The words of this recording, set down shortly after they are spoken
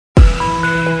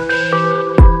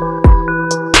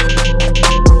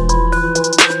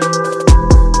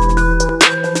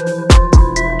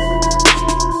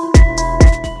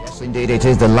It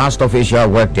is the last official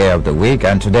work day of the week,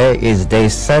 and today is day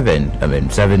 7.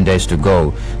 7 days to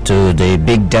go to the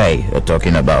big day. We're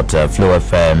talking about Flow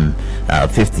FM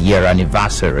 5th year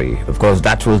anniversary. Of course,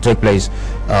 that will take place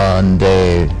on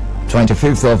the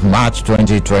 25th of March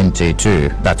 2022.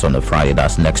 That's on a Friday.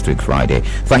 That's next week Friday.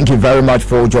 Thank you very much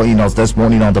for joining us this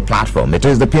morning on the platform. It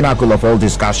is the pinnacle of all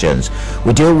discussions.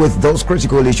 We deal with those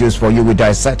critical issues for you. We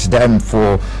dissect them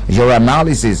for your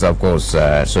analysis, of course,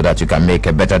 so that you can make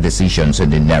better decisions in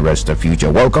the nearest future.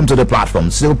 Welcome to the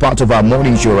platform. Still part of our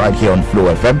morning show right here on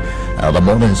Flow FM, the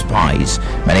Morning Spice.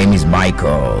 My name is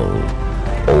Michael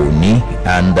Oni,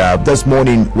 and this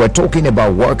morning we're talking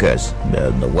about workers,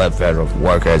 the welfare of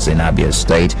workers in Abia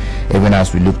State, even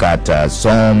as we look at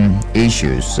some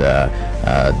issues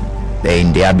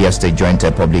in the Abia State Joint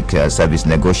Public Service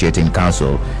Negotiating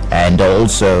Council, and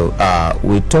also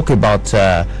we talk about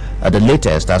the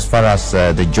latest as far as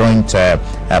the Joint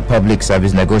Public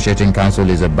Service Negotiating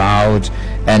Council is about,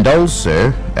 and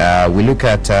also we look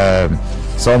at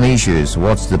some issues.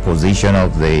 What's the position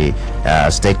of the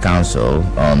State Council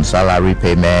on salary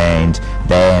payment?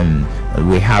 Then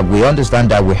we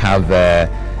understand that we have a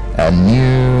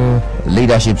new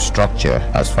leadership structure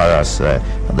as far as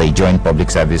the Joint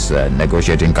Public Service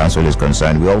Negotiating Council is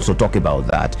concerned. We also talk about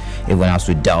that even as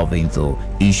we delve into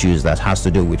issues that has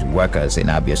to do with workers in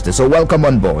Abia State. So welcome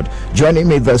on board. Joining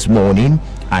me this morning,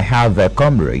 I have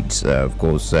comrades, of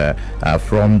course,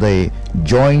 from the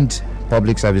Joint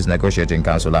Public Service Negotiating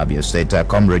Council Abia State,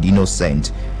 Comrade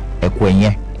Innocent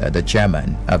Ekwenye, the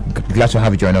chairman. Glad to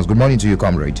have you join us. Good morning to you,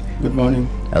 comrade. Good morning.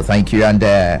 Thank you. And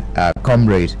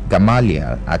Comrade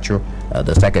Gamaliel Acho,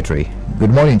 the secretary. Good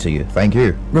morning to you. Thank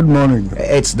you. Good morning.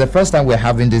 It's the first time we're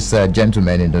having this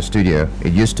gentleman in the studio.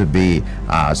 It used to be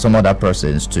some other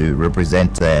persons to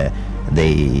represent the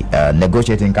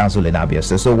negotiating council in Abia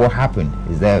State. So what happened?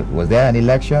 Was there an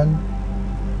election?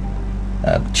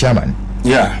 Chairman?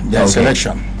 Yeah, there's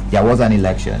election. There was an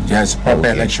election. Yes, proper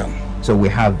election. So we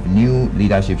have new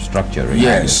leadership structure in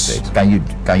Abia State.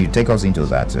 Can you take us into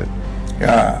that, sir?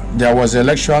 Yeah, there was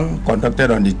election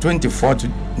conducted on the 24th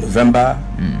November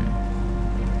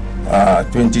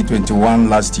 2021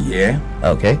 last year.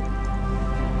 Okay.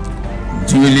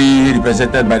 Duly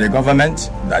represented by the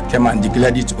government that came and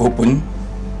declared it open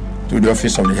to the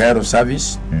office of the head of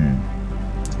service.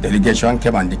 Delegation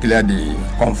came and declared the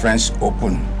conference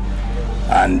open.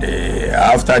 And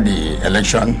after the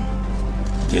election,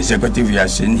 the executive we are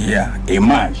seeing here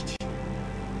emerged.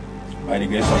 By the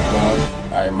grace of God,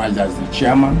 I emerged as the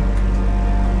chairman.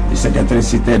 The secretary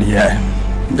seated here,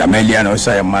 Gamaliel,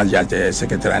 also emerged as the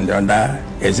secretary and the other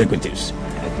executives.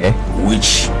 Okay.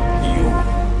 Which you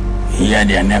hear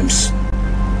their names.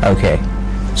 Okay.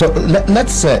 So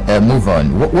let's move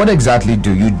on. What exactly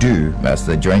do you do as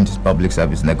the Joint Public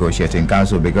Service Negotiating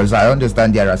Council? Because I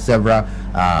understand there are several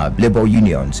labor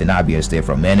unions in Abia State,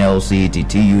 from NLC to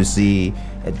TUC,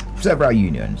 several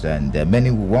unions, and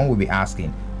one will be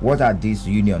asking, what are these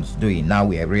unions doing? Now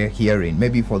we are hearing,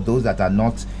 maybe for those that are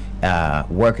not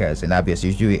workers in Abia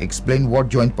State, you explain what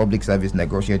Joint Public Service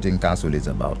Negotiating Council is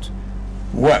about.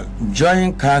 Well,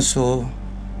 Joint Council,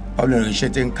 Public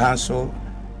Negotiating Council,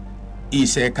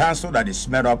 is a council that is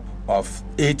made up of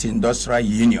 8 industrial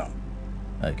unions.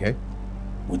 Okay.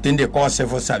 Within the core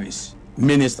civil service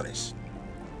ministries,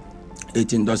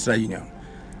 8 industrial unions.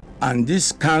 And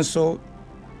this council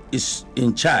is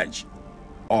in charge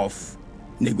of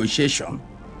negotiation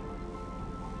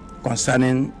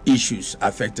concerning issues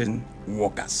affecting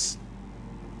workers.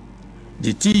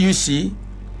 The TUC,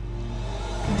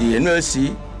 the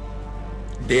NLC,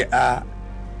 they are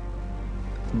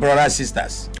brothers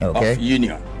sisters of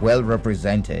union. Well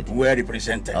represented. Well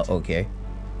represented. Okay.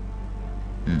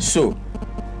 So,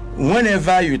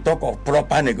 whenever you talk of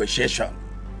proper negotiation,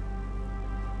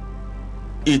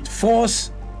 it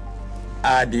falls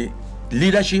at the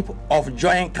leadership of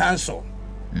Joint Council.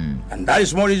 And that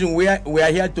is one reason we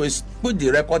are here to put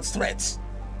the record straight.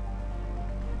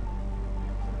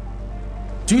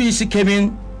 TUC came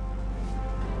in,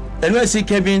 NLC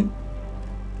came in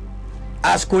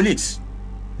as colleagues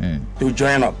to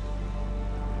join up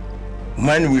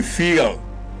when we feel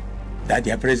that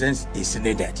their presence is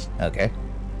needed. Okay.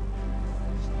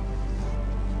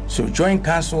 So Joint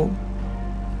Council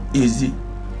is the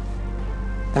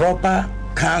proper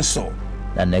council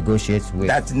that negotiates with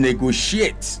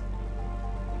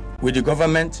the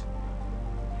government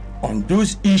on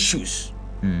those issues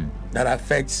that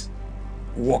affects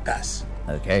workers.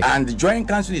 Okay. And the Joint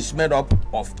Council is made up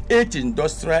of 8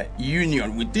 industrial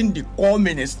unions within the core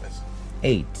ministers.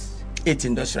 8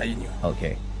 industrial unions.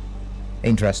 Okay.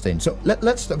 Interesting. So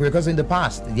let's talk, because in the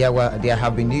past there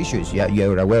have been issues.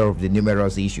 You're aware of the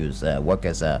numerous issues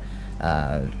workers are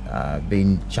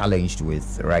being challenged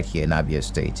with right here in Abia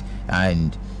State,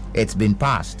 and it's been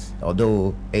passed.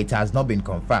 Although it has not been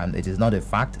confirmed, it is not a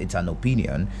fact. It's an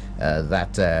opinion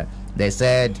that they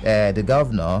said the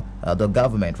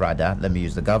government rather. Let me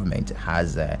use the government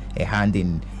has a hand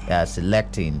in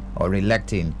selecting or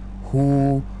electing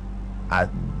who are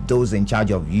those in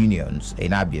charge of unions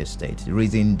in Abia State. The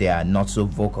reason they are not so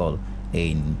vocal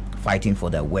in fighting for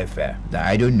their welfare,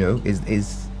 I don't know.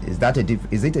 Is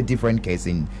it a different case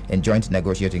in joint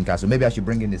negotiating council? Maybe I should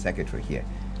bring in the secretary here.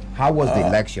 How was the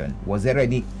election? Was there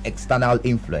any external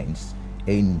influence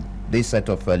in this set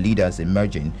of leaders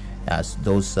emerging as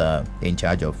those in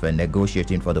charge of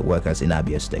negotiating for the workers in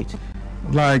Abia State?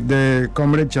 Like the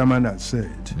comrade chairman has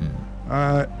said,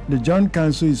 the joint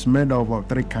council is made up of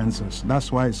 3 councils.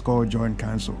 That's why it's called joint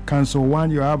council. Council 1,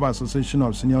 you have Association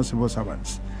of Senior Civil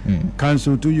Servants.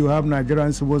 Council 2, you have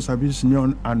Nigerian Civil Service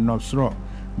Union and NOPSRO.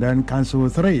 Then Council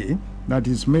 3, that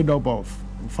is made up of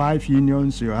 5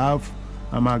 unions. You have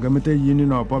Amalgamated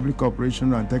Union of Public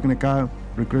Corporation and Technical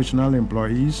Recreational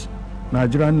Employees,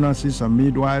 Nigerian Nurses and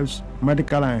Midwives,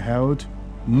 Medical and Health,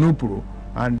 NUPRO,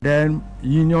 and then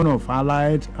Union of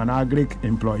Allied and Agric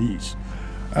Employees.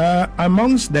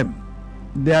 Amongst them,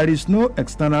 there is no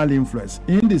external influence,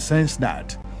 in the sense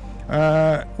that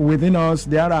within us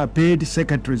there are paid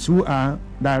secretaries who are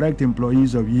direct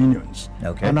employees of unions.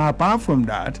 Okay. And apart from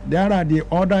that, there are the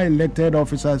other elected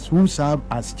officers who serve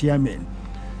as chairmen.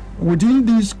 Within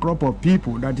this crop of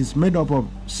people that is made up of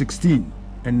 16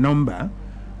 in number,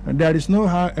 there is no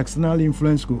how external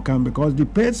influence could come, because the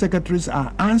paid secretaries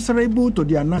are answerable to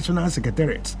their national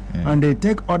secretariats, and they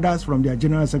take orders from their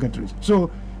general secretaries.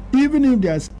 So even if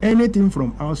there's anything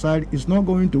from outside, it's not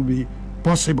going to be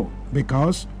possible,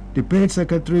 because the paid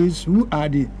secretaries, who are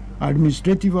the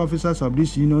administrative officers of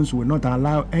these unions, will not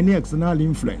allow any external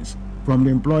influence from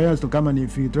the employers to come and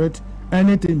infiltrate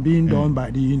anything being done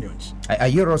by the unions. Are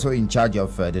you also in charge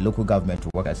of the local government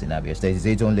workers in Abia State? Is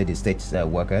it only the state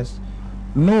workers?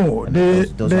 No,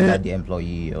 those are the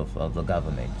employee of the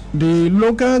government. The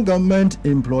local government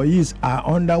employees are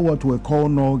under what we call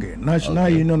NOGE, National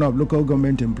Union of Local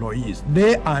Government Employees.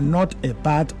 They are not a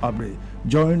part of the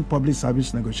Joint Public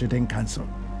Service Negotiating Council.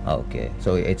 Okay,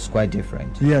 so it's quite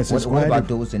different. Yes, what about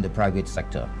those in the private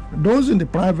sector? Those in the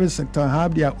private sector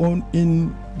have their own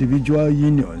individual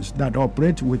unions that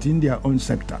operate within their own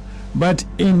sector. But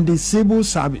in the civil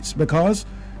service, because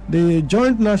the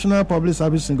Joint National Public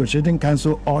Service Negotiating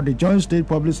Council, or the Joint State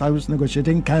Public Service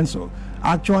Negotiating Council,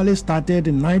 actually started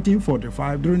in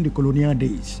 1945 during the colonial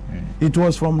days. It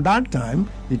was from that time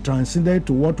it transcended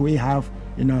to what we have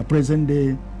in our present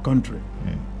day country.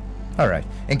 All right.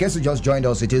 In case you just joined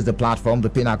us, it is the platform, the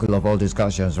pinnacle of all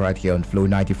discussions right here on Flow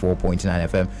 94.9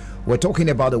 FM. We're talking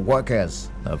about the workers.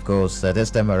 Of course,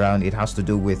 this time around, it has to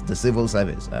do with the civil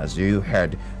service, as you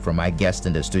heard from my guest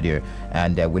in the studio.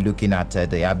 And we're looking at the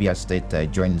Abia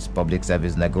State Joint Public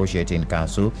Service Negotiating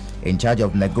Council, in charge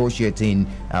of negotiating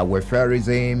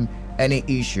welfareism, any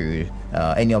issue,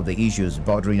 any of the issues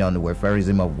bordering on the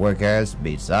welfareism of workers,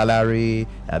 be it salary,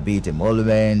 be it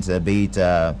emoluments, be it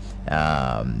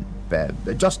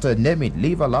just name it,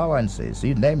 leave allowances,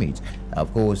 you name it.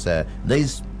 Of course,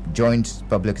 this Joint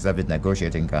Public Service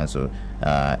Negotiating Council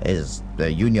is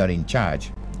the union in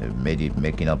charge,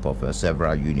 making up of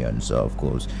several unions, of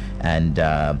course, and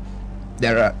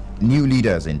there are new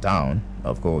leaders in town,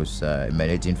 of course,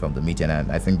 emanating from the meeting,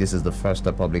 and I think this is the first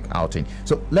public outing.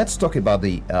 So let's talk about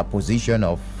the position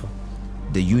of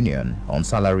the union on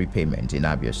salary payment in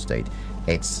Abia State.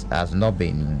 It has not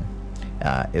been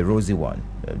a rosy one.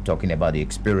 Talking about the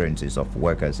experiences of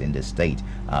workers in the state,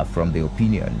 from the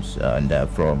opinions and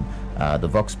from the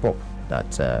vox pop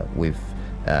that we've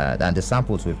and the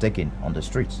samples we've taken on the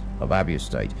streets of Abia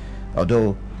State.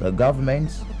 Although the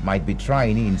government might be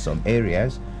trying in some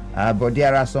areas, but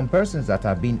there are some persons that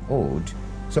are being owed.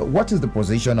 So what is the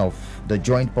position of the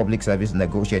Joint Public Service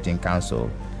Negotiating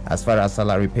Council as far as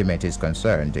salary payment is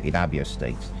concerned in Abia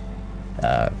State?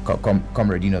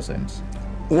 Comrade Innocent.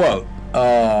 Well,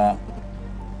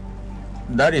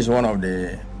 that is one of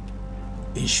the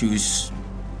issues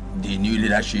the new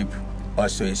leadership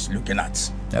also is looking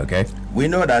at. Okay. We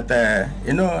know that,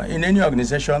 in any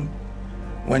organization,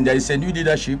 when there is a new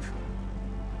leadership,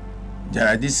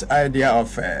 there is this idea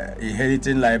of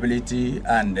inheriting liability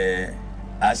and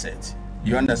asset.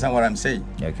 You understand what I'm saying?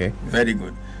 Okay. Very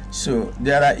good. So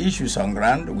there are issues on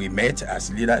ground. We met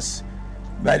as leaders.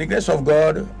 By the grace of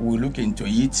God, we look into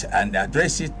it and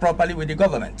address it properly with the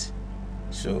government.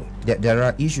 So there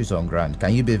are issues on ground.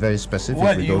 Can you be very specific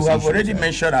well, with you those have issues? already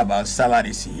mentioned about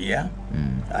salaries here.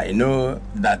 I know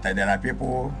that there are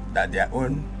people that their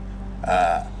own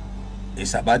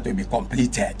is about to be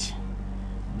completed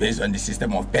based on the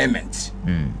system of payment.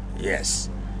 Yes.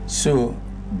 So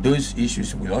those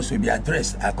issues will also be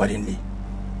addressed accordingly.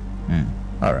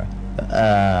 All right.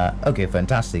 Okay,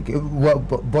 fantastic. Well,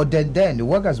 but then the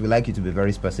workers would like you to be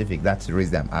very specific. That's the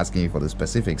reason I'm asking you for the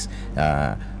specifics.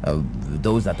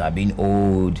 Those that are being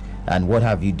owed, and what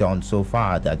have you done so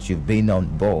far that you've been on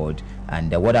board,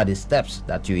 and what are the steps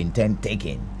that you intend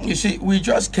taking? You see, we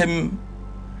just came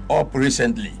up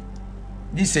recently.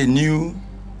 This is a new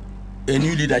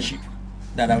leadership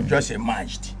that have just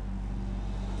emerged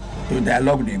to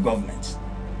dialogue with the government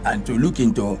and to look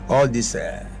into all these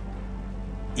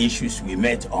issues we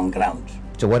met on ground.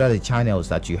 So what are the channels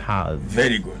that you have?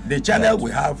 Very good. The channel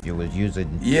we have, you will use it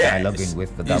yes, dialoguing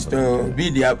with the is government. to be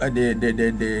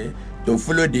the to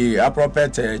follow the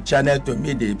appropriate channel to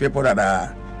meet the people that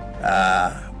are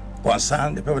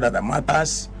concerned, the people that are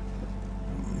matters,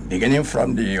 beginning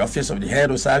from the office of the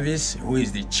head of service, who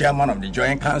is the chairman of the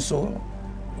Joint Council,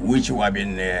 which we have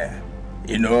been,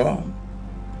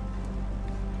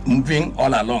 moving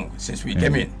all along since we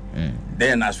came in.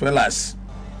 Then, as well as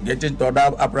getting to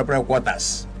other appropriate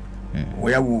quarters,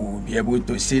 where we will be able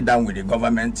to sit down with the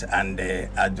government and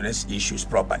address issues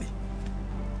properly.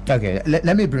 Okay,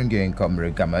 let me bring you in,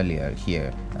 Comrade Gamaliel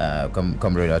here.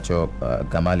 Comrade Acho,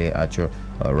 Gamaliel Acho,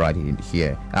 right in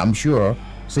here. I'm sure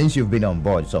since you've been on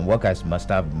board, some workers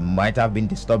might have been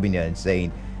disturbing you and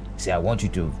saying, "See, I want you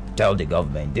to tell the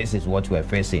government this is what we're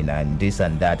facing, and this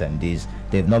and that and this."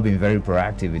 They've not been very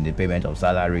proactive in the payment of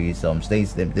salaries. Some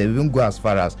states, they even go as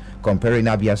far as comparing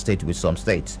Abia State with some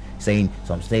states, saying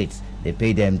some states they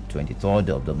pay them 23rd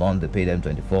of the month, they pay them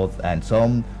 24th, and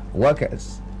some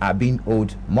workers are being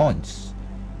owed months.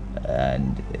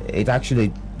 And it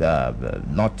actually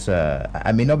not.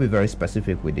 I may not be very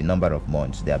specific with the number of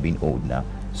months they are being owed now.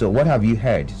 So, what have you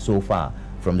heard so far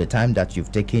from the time that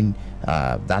you've taken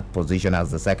that position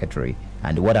as the secretary,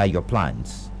 and what are your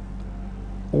plans?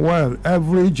 Well,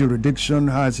 every jurisdiction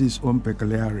has its own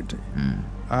peculiarity.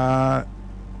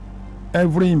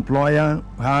 Every employer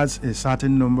has a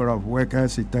certain number of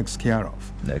workers it takes care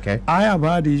of. Okay. I have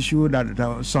had the issue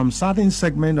that some certain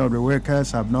segment of the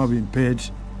workers have not been paid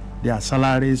their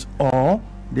salaries, or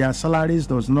their salaries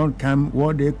does not come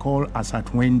what they call as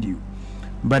at when due.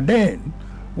 But then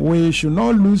we should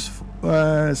not lose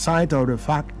sight of the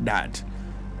fact that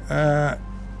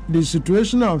the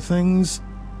situation of things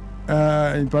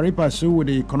in pari passu with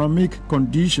the economic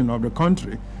condition of the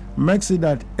country makes it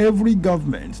that every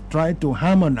government try to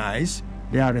harmonize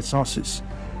their resources.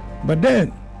 But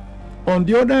then, on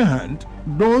the other hand,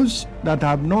 those that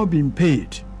have not been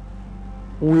paid,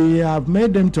 we have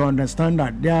made them to understand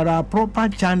that there are proper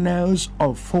channels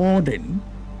of forwarding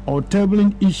or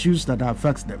tabling issues that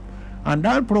affects them. And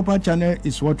that proper channel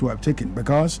is what we have taken,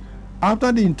 because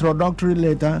after the introductory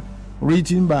letter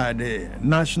written by the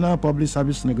National Public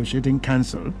Service Negotiating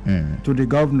Council to the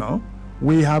governor,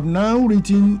 we have now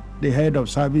written the head of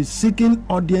service seeking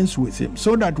audience with him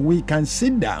so that we can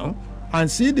sit down and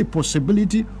see the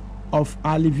possibility of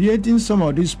alleviating some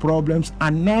of these problems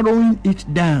and narrowing it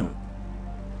down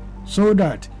so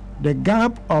that the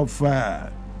gap of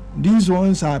these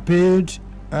ones are paid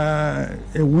a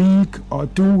week or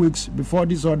 2 weeks before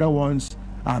these other ones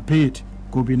are paid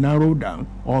could be narrowed down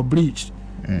or breached,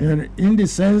 in the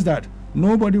sense that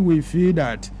nobody will feel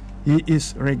that he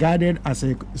is regarded as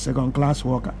a second-class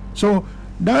worker. So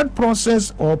that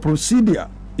process or procedure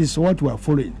is what we are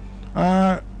following.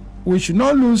 We should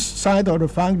not lose sight of the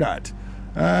fact that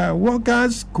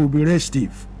workers could be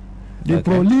restive. The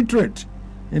proletariat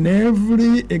in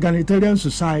every egalitarian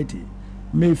society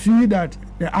may feel that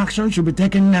the action should be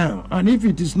taken now. And if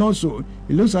it is not so,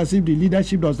 it looks as if the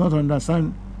leadership does not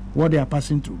understand what they are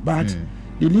passing through. But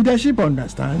the leadership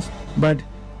understands, but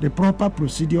the proper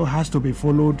procedure has to be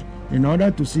followed in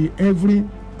order to see every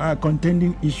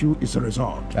contending issue is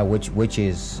resolved. Which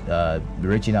is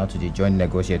reaching out to the Joint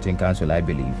Negotiating Council, I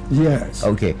believe. Yes.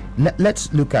 Okay.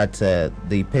 Let's look at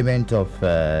the payment of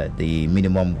the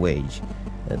minimum wage.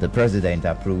 The president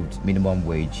approved minimum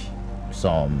wage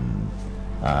some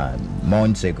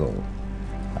months ago.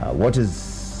 What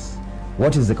is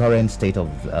the current state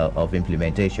of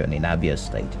implementation in Abia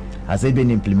State? Has it been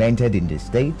implemented in the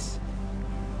states?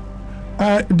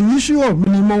 The issue of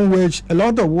minimum wage, a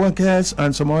lot of workers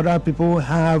and some other people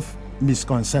have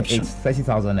misconceptions. It's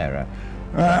 30,000 naira.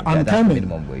 I'm that's coming.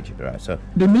 minimum wage, right? So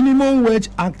the minimum wage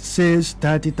act says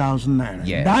 30,000 naira.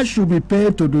 Yes. That should be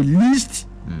paid to the least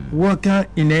worker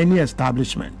in any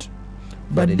establishment.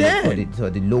 But so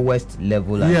the lowest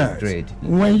level and grade.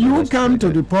 When you come to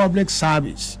the public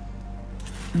service,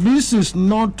 this is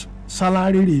not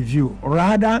salary review.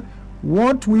 Rather,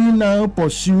 what we now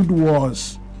pursued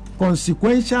was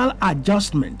consequential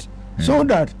adjustment, so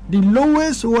that the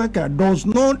lowest worker does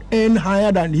not earn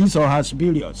higher than his or her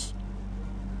superiors.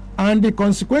 And the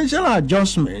consequential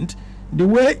adjustment, the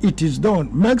way it is done,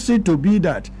 makes it to be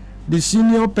that the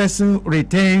senior person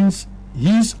retains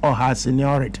his or her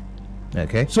seniority.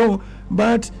 Okay. So,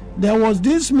 but there was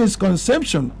this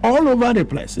misconception all over the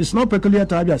place. It's not peculiar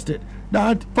to Abia State,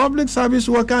 that public service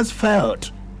workers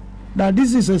felt that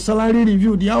this is a salary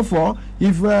review. Therefore,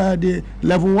 if the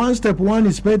level 1, step 1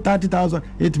 is paid 30,000,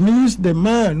 it means the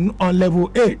man on level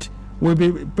 8 will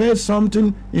be paid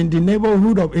something in the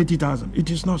neighborhood of 80,000. It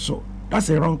is not so. That's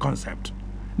a wrong concept.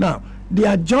 Now,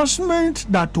 the adjustment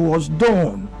that was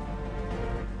done,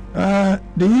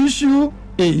 the issue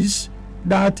is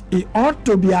that it ought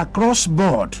to be across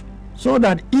board, so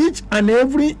that each and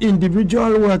every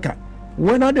individual worker,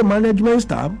 whether the management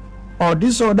staff or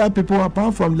these other people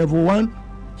apart from level 1,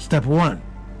 step 1,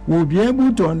 will be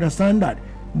able to understand that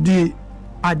the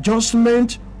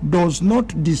adjustment does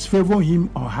not disfavor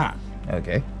him or her.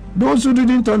 Okay. Those who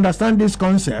didn't understand this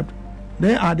concept,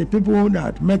 they are the people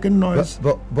that making noise.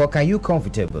 But can you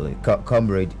comfortably,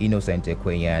 Comrade Innocent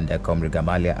Ekwenye and Comrade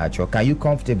Gamalia Acho, can you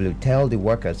comfortably tell the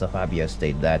workers of Abia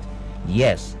State that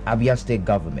yes, Abia State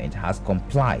government has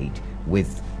complied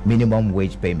with minimum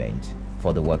wage payment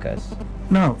for the workers?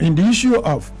 Now, in the issue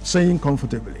of saying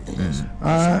comfortably,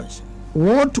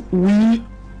 what we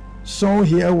saw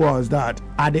here was that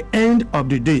at the end of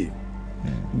the day,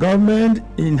 government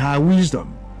in her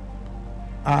wisdom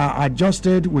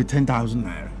adjusted with 10,000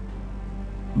 naira.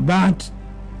 But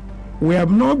we have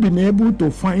not been able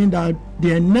to find out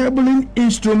the enabling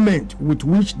instrument with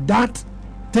which that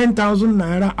 10,000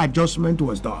 naira adjustment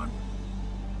was done.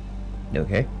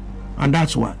 Okay. And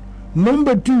that's one.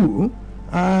 Number two,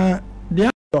 they are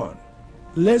done.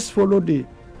 Let's follow the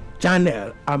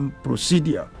channel and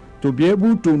procedure to be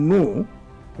able to know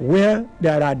where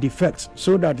there are defects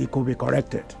so that it could be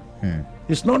corrected.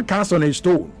 It's not cast on a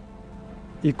stone.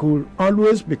 It could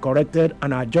always be corrected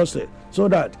and adjusted so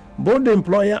that both the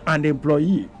employer and the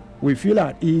employee will feel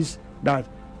at ease that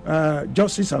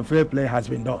justice and fair play has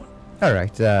been done. All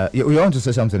right. You want to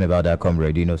say something about that,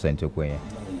 Comrade Innocent Ekwenye?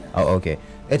 Oh, okay.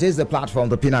 It is the platform,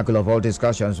 the pinnacle of all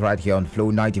discussions, right here on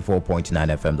Flow 94.9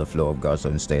 FM, the Flow of God's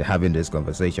own state, having this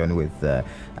conversation with the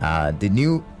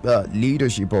new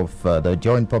leadership of the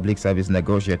Joint Public Service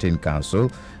Negotiating Council,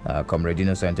 Comrade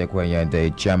Innocent Ekwenye, the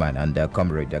chairman, and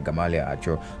Comrade Gamalia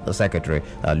Acho, the secretary,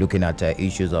 looking at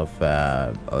issues of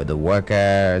the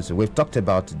workers. We've talked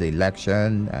about the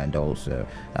election, and also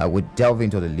we delve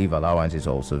into the leave allowances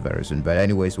also very soon. But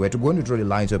anyways, we're going to throw the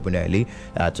lines open early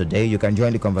today. You can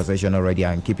join the conversation already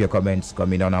and keep your comments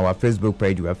coming on our Facebook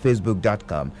page. We are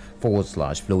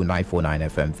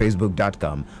facebook.com/Flow949FM,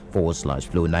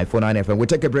 facebook.com/Flow949FM. We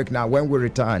take a break now. When we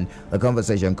return, the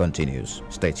conversation continues.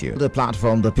 Stay tuned. The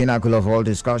platform, the pinnacle of all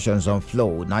discussions on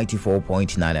Flow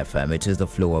 94.9 FM. It is the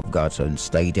Flow of God's own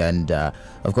state. And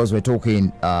of course, we're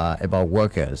talking about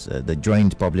workers, the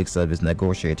Joint Public Service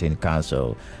Negotiating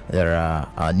Council. There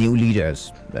are new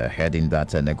leaders heading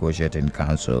that negotiating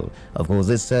council. Of course,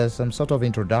 this is some sort of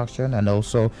introduction and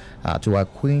also to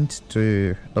acquaint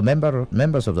to the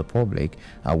members of the public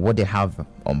what they have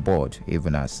on board,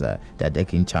 even as they're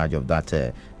taking charge of that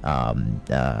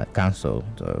council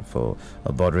for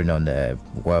bordering on the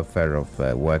welfare of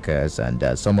workers and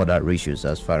some other issues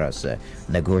as far as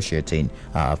negotiating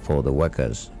for the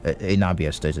workers in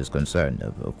Abia State is concerned.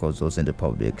 Of course, those in the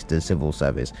public, the civil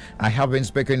service. I have been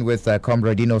speaking with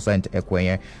Comrade Innocent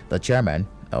Ekwenye, the chairman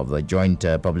of the Joint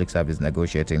Public Service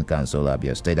Negotiating Council,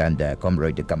 Abia State, and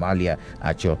Comrade Gamalia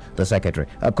Acho, the secretary.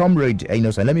 Comrade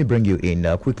Innocent, let me bring you in.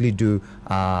 Quickly do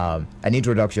an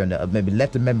introduction. Maybe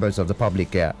let the members of the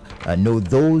public know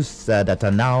those that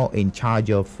are now in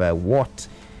charge of what,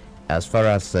 as far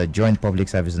as Joint Public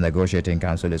Service Negotiating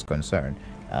Council is concerned,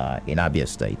 in Abia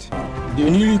State. The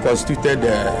newly constituted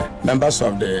members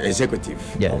of the executive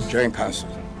of Joint Council.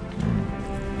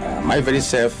 My very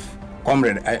self,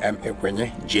 Comrade I am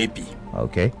Ekwenye, JP.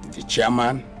 Okay. The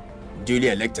chairman, duly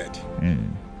elected.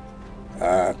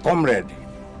 Comrade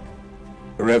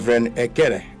Reverend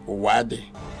Ekere Wade,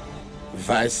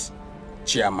 vice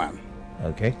chairman.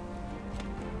 Okay.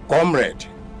 Comrade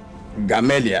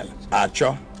Gamaliel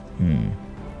Acho,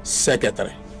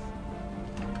 secretary.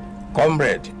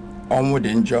 Comrade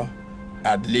Omudinjo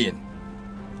Adeline,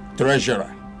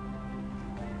 treasurer.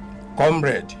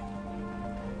 Comrade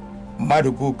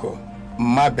Madubuko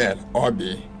Mabel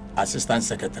Obi, assistant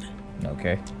secretary.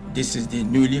 Okay. This is the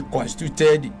newly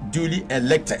constituted, duly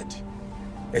elected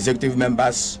executive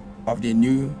members of the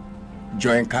new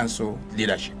Joint Council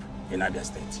leadership in Abia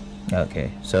State.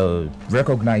 Okay, so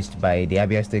recognized by the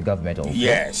Abia State government also?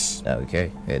 Yes.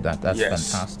 Okay, that's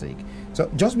Yes. fantastic. So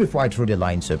just before I throw the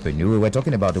lines open, we were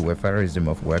talking about the welfareism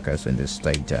of workers in the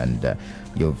state, and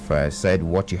you've said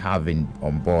what you have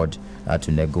on board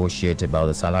to negotiate about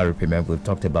the salary payment. We've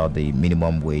talked about the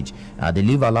minimum wage. The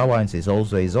leave allowance is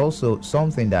also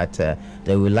something that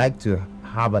they would like to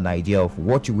have an idea of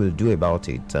what you will do about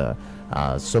it.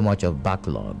 So much of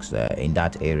backlogs in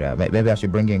that area. Maybe I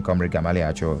should bring in Comrade Gamali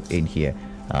Acho in here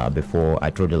before I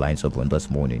throw the lines open this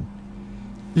morning.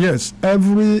 Yes,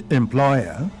 every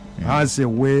employer has a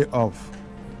way of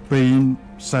paying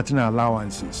certain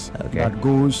allowances that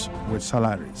goes with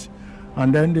salaries.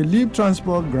 And then the leave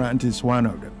transport grant is one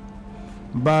of them.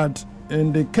 But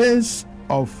in the case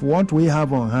of what we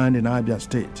have on hand in Abia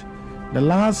State, the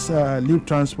last leave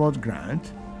transport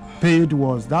grant paid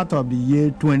was that of the year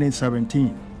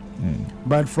 2017.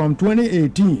 But from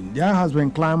 2018, there has been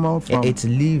clamor from... It's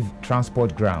leave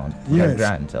transport grant or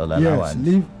allowance. Yes,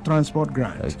 leave transport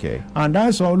grant. Okay. And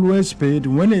that's always paid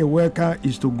when a worker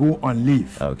is to go on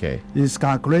leave. Okay. It's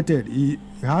calculated. It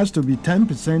has to be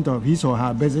 10% of his or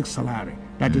her basic salary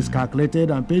that is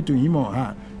calculated and paid to him or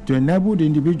her to enable the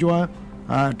individual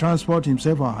transport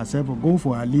himself or herself or go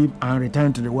for a leave and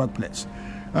return to the workplace.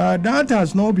 That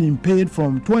has not been paid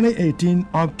from 2018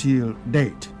 up till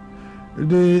date.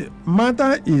 The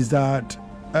matter is that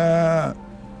there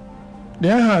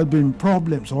have been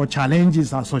problems or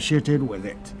challenges associated with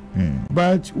it.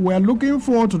 But we're looking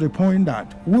forward to the point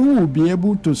that we will be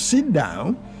able to sit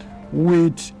down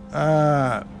with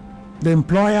the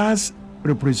employers'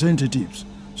 representatives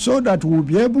so that we'll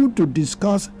be able to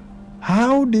discuss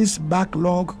how this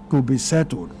backlog could be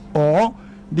settled or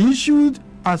the issues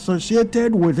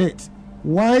associated with it.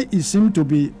 Why it seems to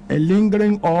be a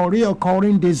lingering or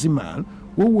reoccurring decimal,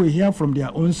 we will hear from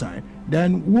their own side.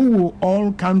 Then we will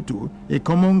all come to a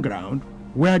common ground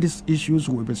where these issues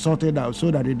will be sorted out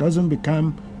so that it doesn't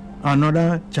become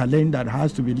another challenge that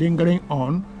has to be lingering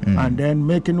on and then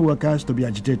making workers to be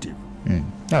agitative.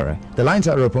 All right. The lines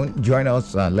are open. Join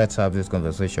us and let's have this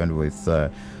conversation with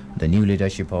the new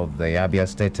leadership of the Abia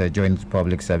State Joint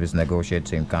Public Service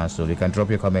Negotiating Council. You can drop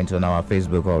your comments on our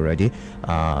Facebook already,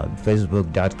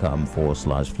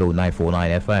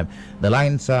 facebook.com/Flow949FM. The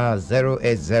lines are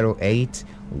 0808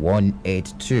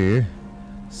 182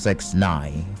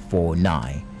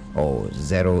 6949 or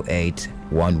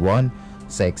 0811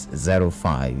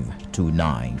 605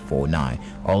 2949.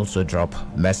 Also drop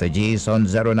messages on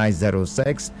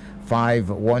 0906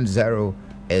 510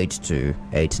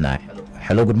 8289.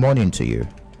 Hello, good morning to you.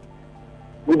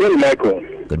 Good morning, Michael.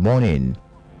 Good morning.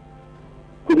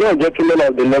 Good morning, gentlemen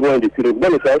of the level in the city. Good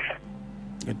morning, sir.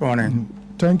 Good morning.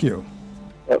 Thank you.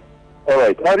 All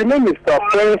right. I remember Mr.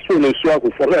 Florence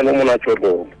Oniswaku for me, no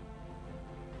trouble.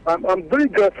 I'm very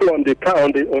grateful on the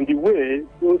way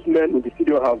those men in the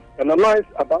studio have analyzed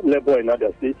about labor in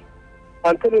Abia State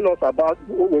and telling us about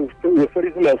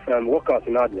referring of workers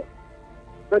in Abia.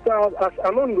 But I'm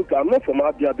not from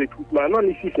Abia, but my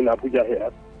analysis in Abuja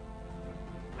here,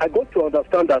 I got to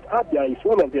understand that Abia is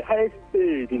one of the highest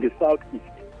paid in the southeast.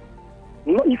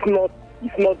 No, if not the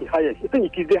highest. I think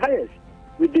it is the highest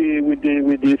with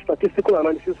the statistical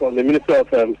analysis from the Ministry of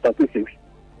Statistics.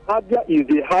 Abia is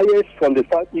the highest from the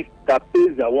southeast that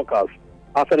pays their workers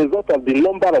as a result of the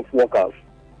number of workers.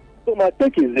 So my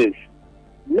take is this: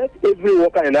 let every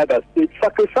worker in Abia State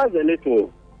sacrifice a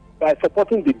little by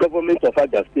supporting the government of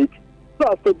Abia State so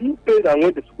as to be paid and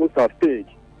when they're supposed to have paid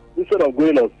instead of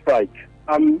going on strike.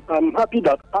 I'm happy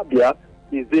that Abia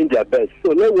is doing their best.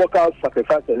 So let workers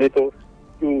sacrifice a little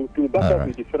to back up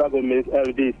with the federal government,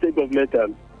 the state government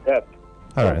help.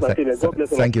 All right.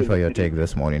 Thank you for your take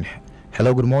this morning.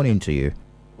 Hello, good morning to you.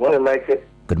 Morning, Michael.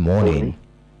 Good morning.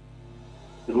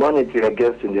 Good morning to your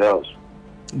guests in the house.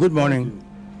 Good morning.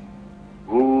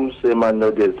 Who say man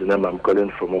know this name? I'm calling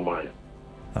from Umar.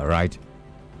 All right.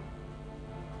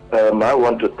 I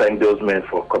want to thank those men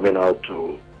for coming out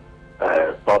to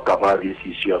talk about this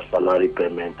issue of salary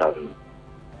payment and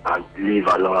leave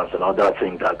allowance and other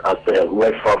things that as a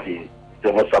work for the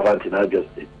civil servant in Abia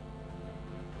State.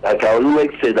 Like I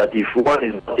always say that if one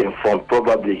is not informed,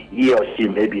 probably he or she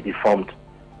may be deformed.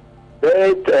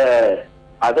 But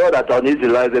I know that on easy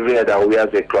lies everywhere that we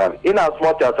as a crowd. In as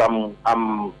much as I'm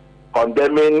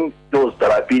condemning those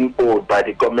that are being owed by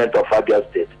the government of Abia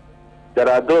State, there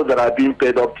are those that are being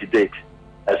paid up to date,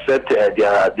 except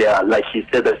their like she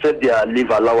said, except their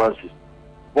leave allowances.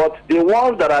 But the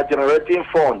ones that are generating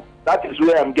funds, that is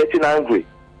where I'm getting angry.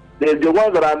 the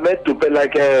ones that are meant to pay,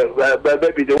 like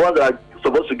maybe the ones that are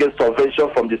supposed to get subvention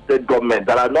from the state government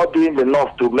that are not doing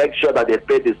enough to make sure that they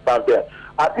pay the staff there.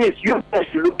 At least you guys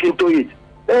should look into it.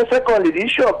 Then secondly, the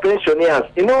issue of pensioners.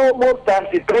 Most times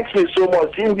it breaks me so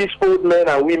much seeing these old men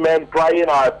and women crying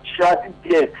or shouting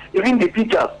tears, even the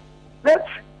teachers. Let's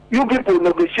you people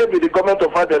negotiate with the government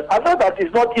of others. I know that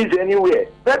it's not easy anywhere.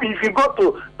 Maybe if you go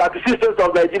to 36 states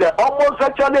of Nigeria, almost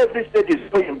virtually every state is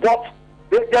paying. But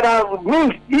there are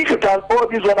means, if you can hold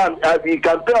this one and you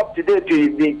can pay up to date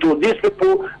to these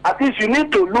people, at least you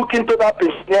need to look into that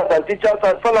pensioners and teachers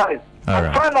and salaries.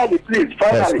 And finally, please,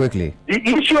 yes, quickly. The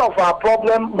issue of our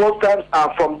problem most times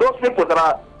are from those people that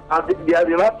are they are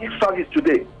in active service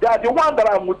today. They are the ones that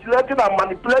are mutilating and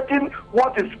manipulating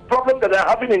what is problem that they are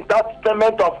having in that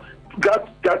payment of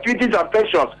gratuities and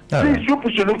pensions. Please, you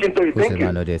should look into it. Thank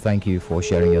you. Thank you for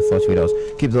sharing your thoughts with us.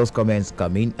 Keep those comments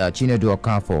coming. Chinedu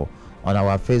Okafo on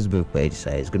our Facebook page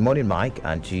says, "Good morning, Mike,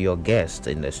 and to your guest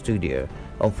in the studio.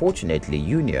 Unfortunately,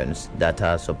 unions that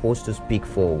are supposed to speak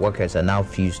for workers are now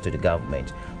fused to the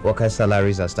government. Workers'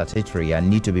 salaries are statutory and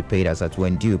need to be paid as at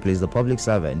when due. Please, the public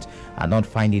servants are not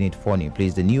finding it funny.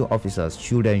 Please, the new officers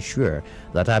should ensure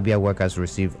that Abia workers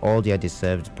receive all their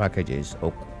deserved packages."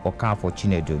 Okafo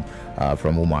Chinedu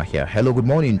from Umar here. Hello, good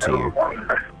morning to you.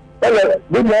 Hello,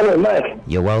 good morning, Mike.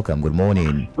 You're welcome. Good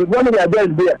morning. Good morning,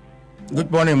 Abia. Good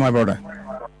morning, my brother.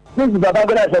 This is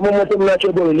Babagana from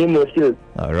Natural in Imo State.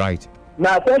 All right.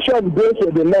 Now, question goes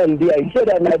to the man there. He said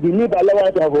that the new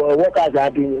allowance of workers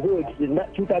have been held in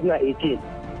 2018.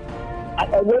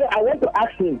 I want to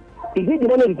ask him, is it the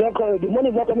money is not coming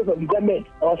from the government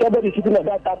or somebody sitting on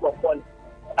that type of fund?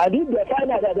 And if they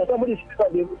find out that somebody is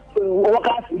sitting on the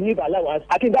workers' leave allowance,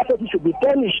 I think that person should be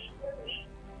punished.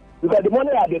 Because the money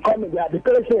that they coming, they are the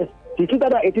persons, in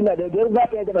 2018, they don't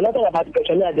pay them, a lot of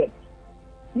application there.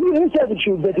 You said you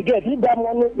should investigate if that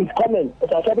money is coming,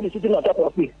 or somebody is sitting on top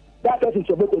of it. That person is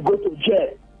supposed to go to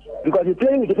jail because he's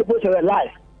playing with the people's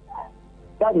life.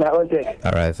 That's my own take.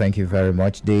 All right, thank you very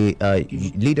much. The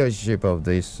leadership of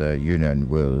this union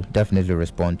will definitely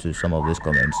respond to some of these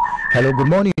comments. Hello, good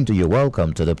morning to you.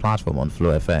 Welcome to the platform on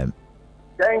Flow FM.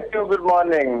 Thank you. Good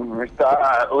morning,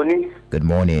 Mr. Oni. Good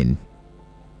morning.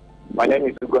 My name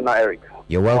is Ugona Eric.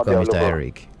 You're welcome, Mr.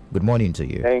 Eric. Good morning to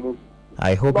you.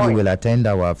 I hope you will attend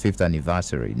our 5th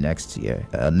anniversary next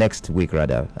week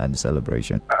rather, and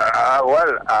celebration.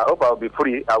 Well, I hope I'll be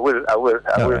free. I will.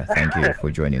 All right, thank you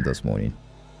for joining this morning.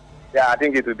 Yeah, I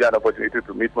think it will be an opportunity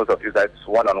to meet most of you guys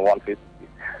one-on-one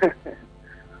face-to-face.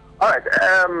 All right,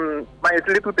 my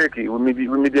little takey will be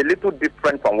a little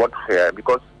different from what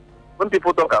because when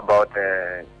people talk about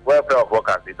welfare of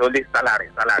workers, it's only salary.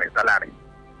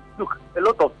 Look, a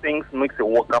lot of things makes a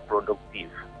worker productive.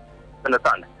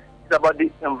 Understand? It's about the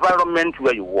environment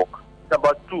where you work. It's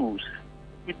about tools,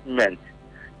 equipment.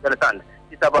 You understand?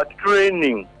 It's about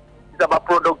training. It's about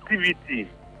productivity.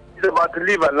 It's about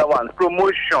leave allowance,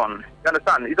 promotion. You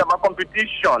understand? It's about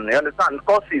competition. You understand?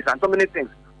 Courses and so many things.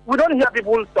 We don't hear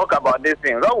people talk about these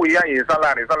things. All we hear is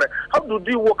salary. How do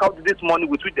they work out this money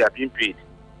with which they are being paid?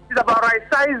 It's about right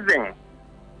sizing.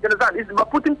 You understand? It's about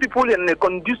putting people in a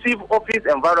conducive office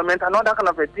environment and all that kind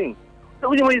of a thing. So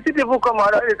when you see people come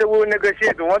out, they say, we want to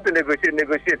negotiate. I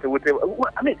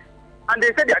mean, and they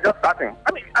say they are just starting.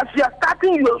 I mean, as you are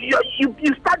starting,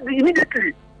 you start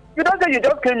immediately. You don't say you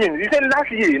just came in. You say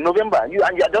last year, in November, and you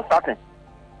are just starting.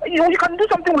 You can do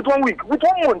something with 1 week, with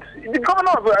 1 month. The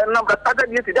governor of Namka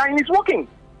started yesterday, and it's working.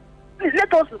 Please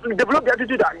let us develop the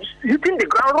attitude that hitting the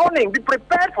ground running. Be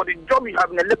prepared for the job you have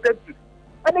been elected to.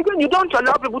 And again, you don't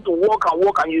allow people to work,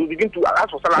 and you begin to ask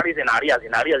for salaries in arrears.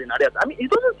 I mean, it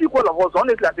doesn't speak well of us,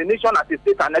 honestly, as a nation, as a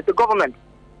state, and as a government.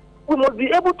 We must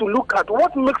be able to look at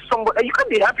what makes somebody. You can't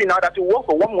be happy now that you work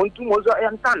for 1 month, 2 months. I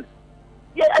understand.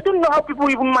 Yeah, I don't know how people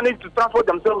even manage to transport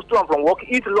themselves to and from work,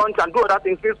 eat lunch, and do other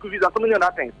things, pay school fees, and so many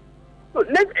other things. So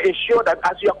let's ensure that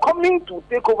as you are coming to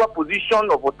take over position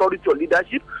of authority or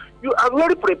leadership, you are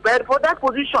very prepared for that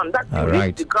position. That you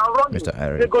reach the ground running. Mr.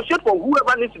 Eric. Negotiate for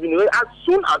whoever needs to be negotiated as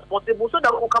soon as possible so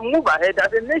that we can move ahead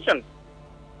as a nation.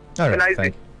 All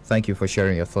right. Thank you for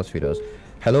sharing your thoughts with us.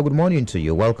 Hello, good morning to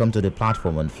you. Welcome to the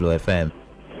platform on Flow FM.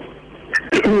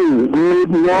 Good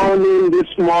morning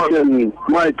this morning,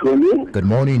 Michael. Good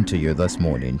morning to you this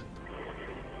morning.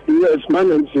 Yes, my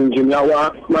name is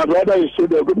Engineer. My brother is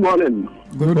there. Good morning.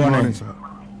 Good morning, sir.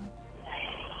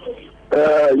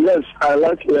 Yes,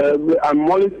 I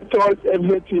monitored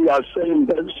everything you are saying in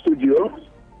the studio.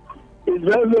 It's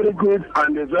very, very good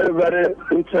and it's very, very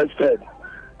interested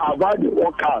about the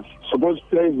workers supposed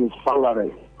to pay his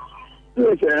salary.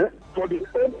 Yes, for the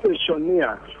old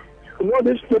pensioner,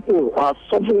 these people are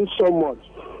suffering so much.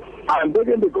 I'm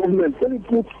begging the government, let it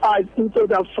put eyes into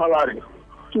that salary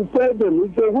to pay them.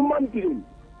 It's a human being.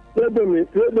 Let them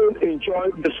enjoy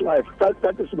this life.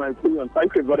 That is my opinion.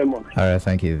 Thank you very much. All right,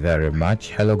 thank you very much.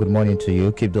 Hello, good morning to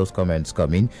you. Keep those comments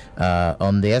coming.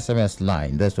 On the SMS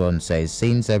line, this one says,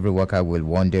 since every worker will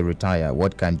one day retire,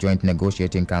 what can Joint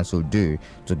Negotiating Council do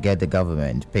to get the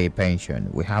government pay pension?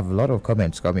 We have a lot of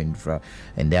comments coming from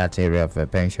in that area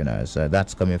of pensioners.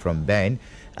 That's coming from Ben.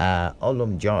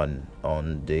 Olum John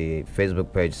on the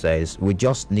Facebook page says, we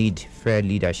just need fair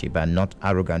leadership and not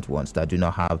arrogant ones that do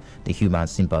not have the human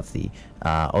sympathy.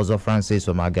 Also Francis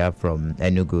Omaga from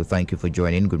Enugu, thank you for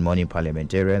joining. Good morning,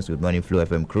 parliamentarians. Good morning, Flu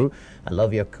FM crew. I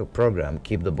love your program.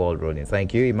 Keep the ball rolling.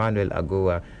 Thank you. Emmanuel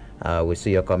Agoa, we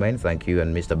see your comment. Thank you.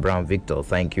 And Mr. Brown Victor,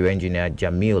 thank you. Engineer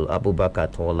Jamil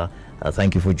Abubakar Tola,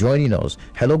 thank you for joining us.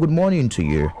 Hello, good morning to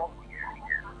you.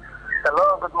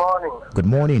 Hello, good morning. Good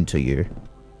morning to you.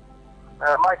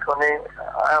 Michael, I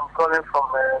am calling from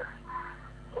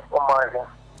Omaha.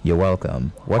 You're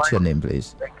welcome. What's your name,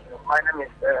 please? Thank you. My name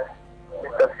is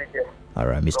Mr. CJ. All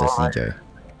right, Mr. CJ.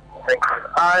 Thank you.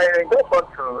 I just want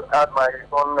to add my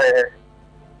own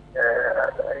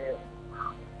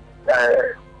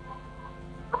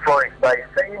voice by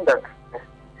saying that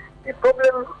the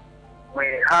problem we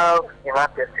have in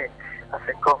Abia State as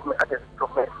a government, is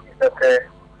that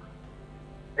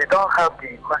they don't have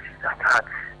the masses at heart.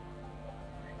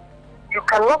 You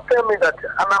cannot tell me that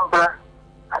Anambra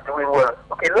are doing well.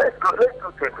 Okay, let's go to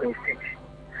Ebonyi State.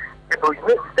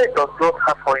 Ebonyi State does not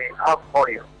have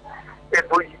oil.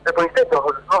 Ebonyi State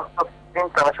does not have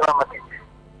international market.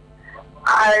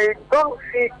 I don't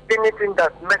see anything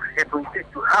that makes Ebonyi State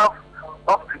to have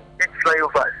up to 8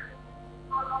 flyovers.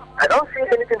 I don't see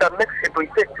anything that makes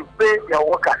Ebonyi State to pay their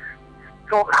workers,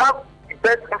 to have the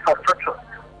best infrastructure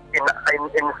in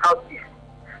Southeast.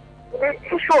 The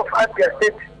issue of Abia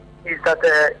State is that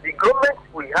the government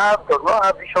we have does not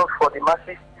have vision for the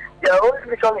masses. Their only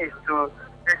vision is to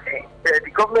see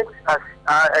the government as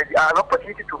an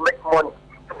opportunity to make money,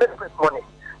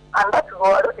 and that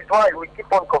is why we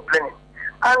keep on complaining.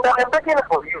 And I'm begging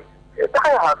for you. The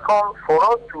time has come for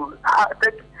us to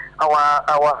take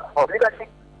our leadership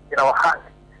in our hands.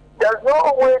 There's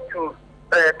no way to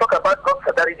talk about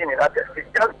godfatherism in Abia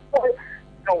State. There's no way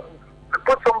to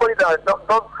put somebody that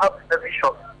doesn't have the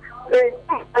vision. It's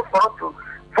for us to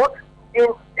vote in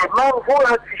a man who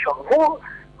has vision, who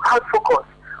has focus,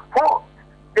 who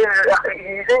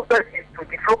his interest is to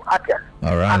develop Abia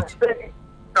and pay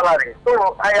salary. So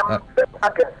I am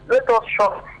Abia. Let us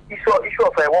show issue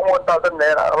of 1,000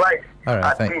 naira rise. All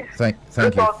right, thank you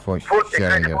for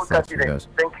sharing your thoughts with us.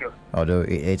 Thank you. Although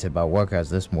it's about workers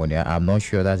this morning, I'm not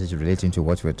sure that is relating to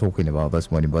what we're talking about this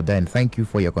morning, but then thank you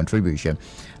for your contribution.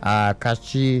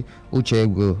 Kachi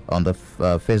Uchegu on the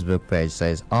Facebook page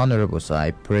says, Honorable Sir,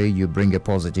 I pray you bring a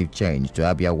positive change to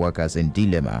Abia workers in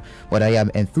dilemma, but I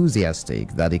am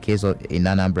enthusiastic that the case in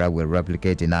Anambra will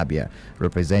replicate in Abia,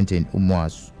 representing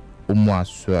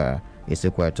Umwaswa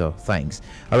Equator. Thanks.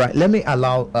 All right, let me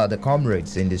allow the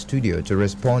comrades in the studio to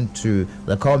respond to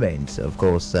the comments. Of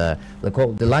course, the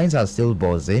lines are still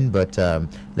buzzing, but I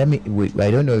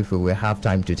don't know if we will have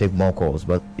time to take more calls,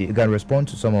 but you can respond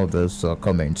to some of those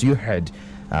comments. You heard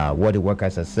what the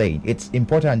workers are saying. It's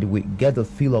important we get the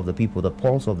feel of the people, the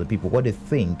pulse of the people, what they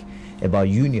think about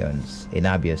unions in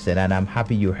Abia State, and I'm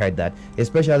happy you heard that,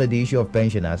 especially the issue of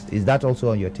pensioners. Is that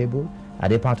also on your table? Are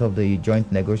they part of the Joint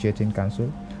Negotiating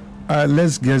Council?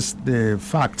 Let's get the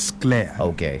facts clear.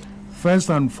 Okay. First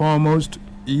and foremost,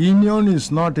 union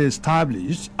is not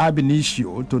established ab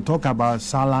initio to talk about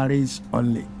salaries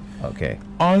only. Okay.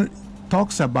 All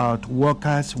talks about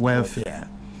workers' welfare.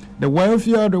 The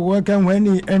welfare of the worker when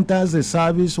he enters the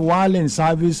service, while in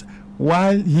service,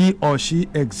 while he or she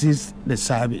exits the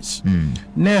service.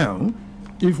 Now,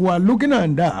 if we are looking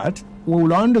at that, we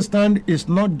will understand it's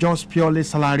not just purely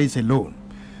salaries alone.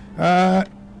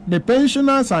 The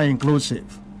pensioners are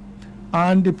inclusive,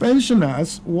 and the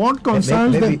pensioners, what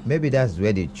concerns them, maybe that's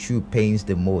where the shoe pains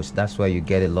the most. That's why you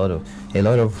get a lot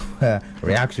of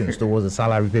reactions towards the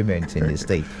salary payments in the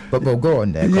state. But go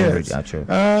on there. Yes.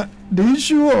 The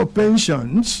issue of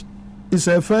pensions is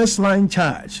a first-line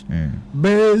charge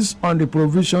based on the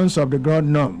provisions of the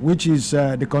ground norm, which is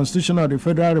the Constitution of the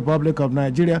Federal Republic of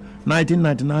Nigeria,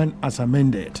 1999, as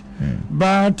amended.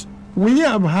 But we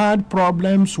have had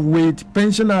problems with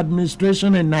pension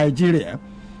administration in Nigeria.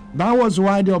 That was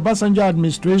why the Obasanjo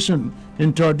administration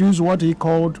introduced what he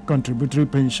called contributory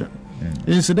pension.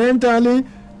 Incidentally,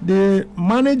 the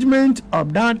management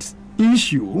of that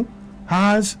issue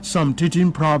has some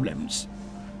teething problems.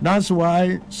 That's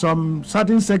why some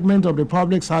certain segments of the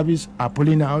public service are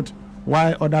pulling out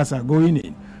while others are going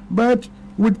in. But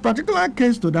with particular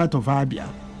case to that of Abia,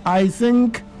 I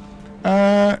think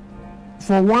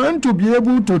for one to be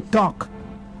able to talk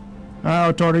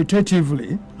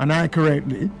authoritatively and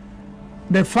accurately,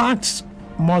 the facts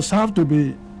must have to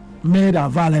be made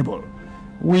available.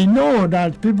 We know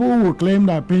that people will claim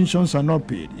that pensions are not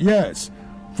paid. Yes,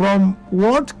 from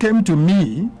what came to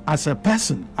me as a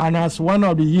person and as one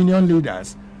of the union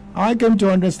leaders, I came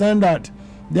to understand that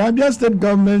the Abia state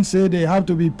government said they have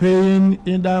to be paying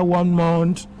either 1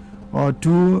 month or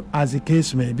 2, as the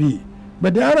case may be.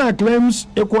 But there are claims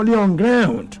equally on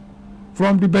ground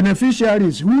from the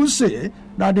beneficiaries who say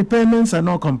that the payments are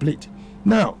not complete.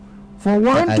 Now, for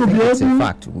one I to think be it's able... a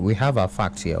fact. We have our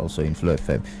facts here also in Flow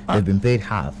FM. They've been paid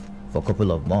half for a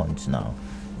couple of months now.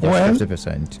 Just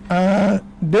 50%.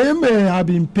 They may have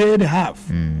been paid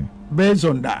half based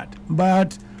on that.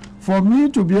 But for me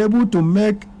to be able to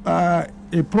make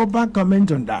a proper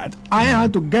comment on that, I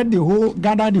had to gather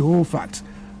the whole facts.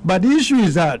 But the issue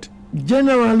is that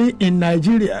generally in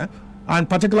Nigeria, and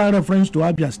particular reference to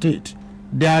Abia State,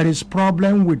 there is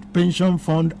problem with pension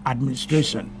fund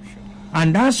administration.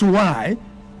 And that's why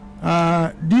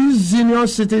these senior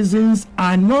citizens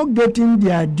are not getting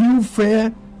their due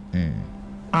fare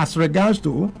as regards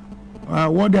to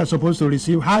what they are supposed to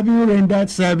receive, having rendered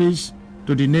service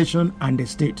to the nation and the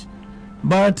state.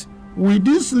 But with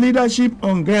this leadership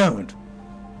on ground,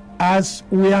 as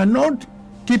we are not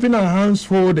keeping our hands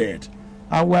folded,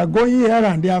 and we are going here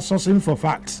and there sourcing for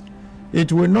facts,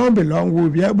 it will not be long. We'll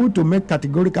be able to make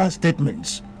categorical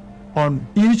statements on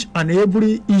each and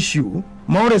every issue,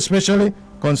 more especially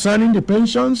concerning the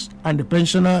pensions and the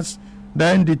pensioners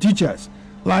than the teachers.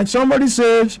 Like somebody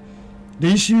said, the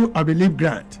issue of the leave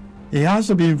grant, it has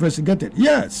to be investigated.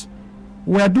 Yes,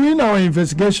 we are doing our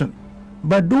investigation,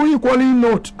 but do equally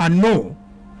note and know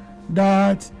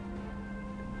that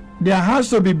there has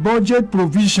to be budget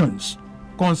provisions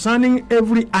concerning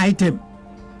every item.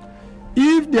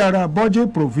 If there are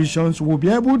budget provisions, we'll be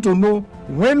able to know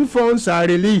when funds are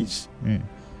released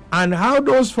and how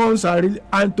those funds are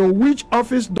and to which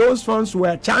office those funds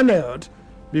were channeled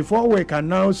before we can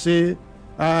now say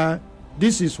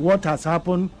this is what has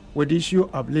happened with the issue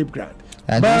of leave grant.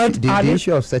 And but the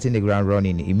issue of setting the ground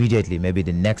running immediately, maybe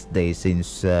the next day,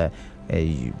 since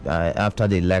after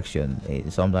the election,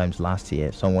 sometimes last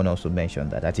year, someone also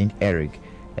mentioned that. I think Eric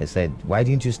said, why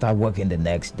didn't you start working the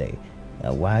next day?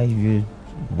 Why are you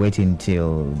waiting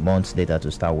till months later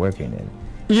to start working?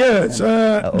 Yes,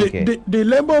 okay. the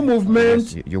labor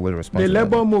movement. Yes, you will respond. The to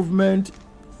labor that. movement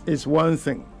is one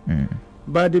thing,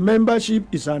 but the membership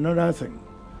is another thing.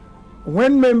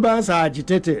 When members are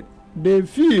agitated, they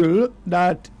feel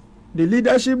that the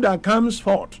leadership that comes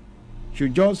forth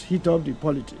should just hit up the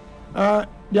politics. The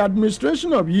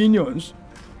administration of unions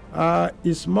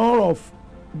is more of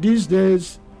these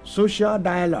days social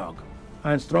dialogue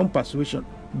and strong persuasion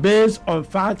based on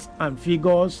facts and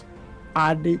figures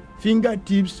at the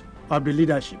fingertips of the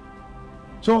leadership.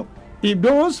 So if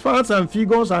those facts and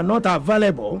figures are not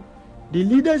available, the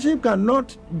leadership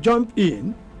cannot jump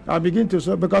in and begin to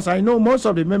say, because I know most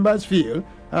of the members feel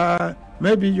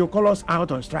maybe you call us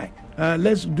out on strike,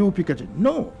 let's do picketing.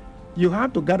 No, you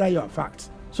have to gather your facts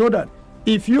so that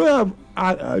if you have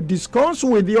discussed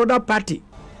with the other party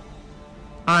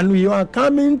and you are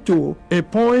coming to a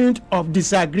point of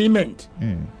disagreement,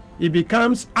 it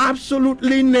becomes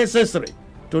absolutely necessary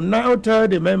to now tell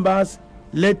the members,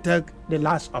 let's take the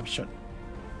last option.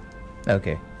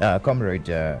 Okay.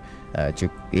 Comrade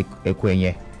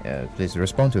Ekwenye, please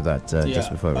respond to that just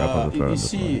before we wrap up the program. You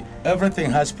see, everything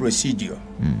has procedure.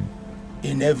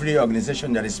 In every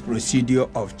organization, there is procedure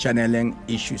of channeling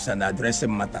issues and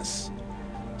addressing matters.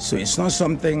 So it's not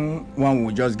something one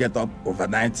will just get up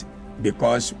overnight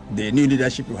because the new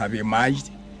leadership will have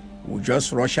emerged, will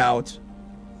just rush out.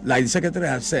 Like the secretary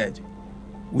has said,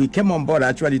 we came on board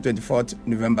actually 24th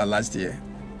November last year.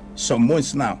 Some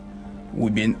months now,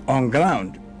 we've been on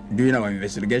ground doing our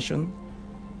investigation,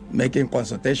 making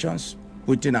consultations,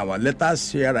 putting our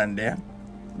letters here and there.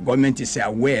 Government is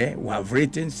aware. We have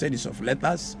written series of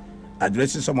letters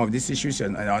addressing some of these issues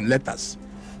on letters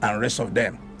and rest of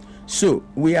them. So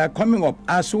we are coming up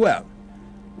as well,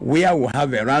 where we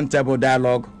have a roundtable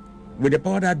dialogue with the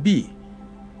power that be.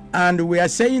 And we are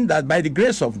saying that by the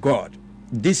grace of God,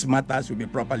 these matters will be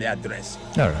properly addressed.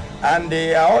 All right. And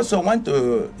I also want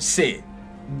to say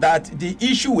that the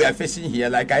issue we are facing here,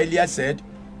 like I earlier said,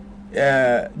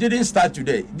 didn't start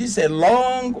today. This is a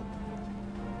long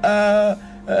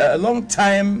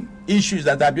time issues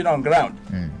that have been on ground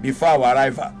before our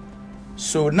arrival.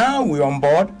 So now we're on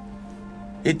board.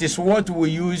 It is what we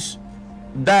use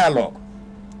dialogue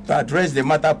to address the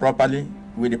matter properly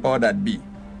with the power that be.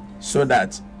 so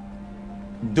that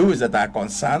those that are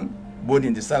concerned, both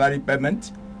in the salary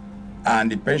payment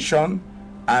and the pension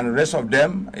and the rest of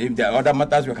them, if there are other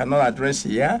matters we cannot address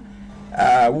here,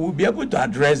 we will be able to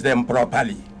address them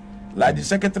properly. Like the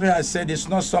secretary has said, it's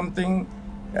not something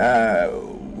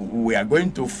we are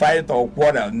going to fight or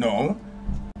quarrel. No,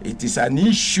 it is an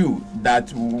issue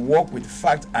that we work with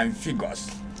facts and figures,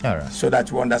 all right, so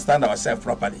that we understand ourselves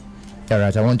properly. All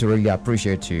right, I want to really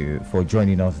appreciate you for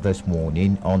joining us this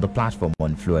morning on the platform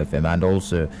on Flow FM, and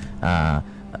also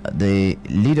the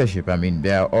leadership. I mean,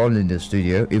 they are all in the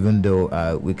studio, even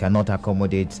though we cannot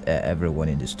accommodate everyone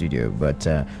in the studio. But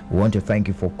we want to thank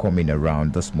you for coming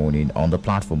around this morning on the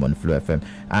platform on Flow FM.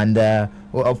 And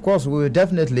well, of course, we will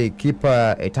definitely keep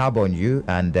a tab on you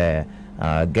and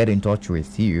get in touch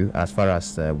with you as far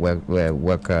as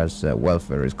workers'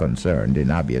 welfare is concerned in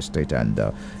Abia State, and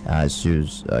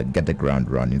get the ground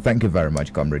running. Thank you very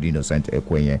much, Comrade Innocent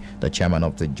Ekwenye, the chairman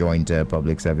of the Joint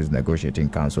Public Service Negotiating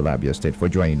Council, Abia State, for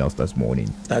joining us this morning.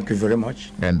 Thank you very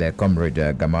much. And Comrade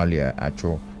Gamalia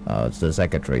Acho, the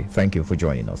secretary, thank you for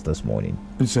joining us this morning.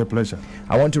 It's a pleasure.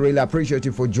 I want to really appreciate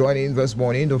you for joining this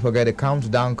morning. Don't forget, the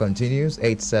countdown continues.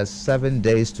 It's 7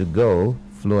 days to go.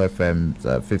 Flow FM's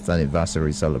 5th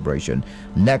anniversary celebration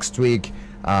next week,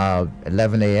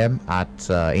 11 a.m.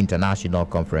 at International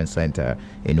Conference Center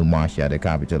in Umuahia, the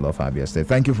capital of Abia State.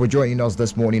 Thank you for joining us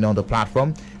this morning on the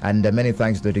platform, and many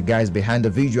thanks to the guys behind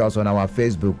the visuals on our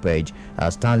Facebook page,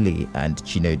 Stanley and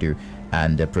Chinedu,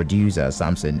 and the producer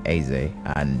Samson Eze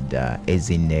and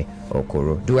Ezine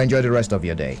Okoro. Do enjoy the rest of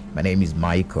your day. My name is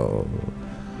Michael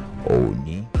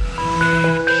Oni.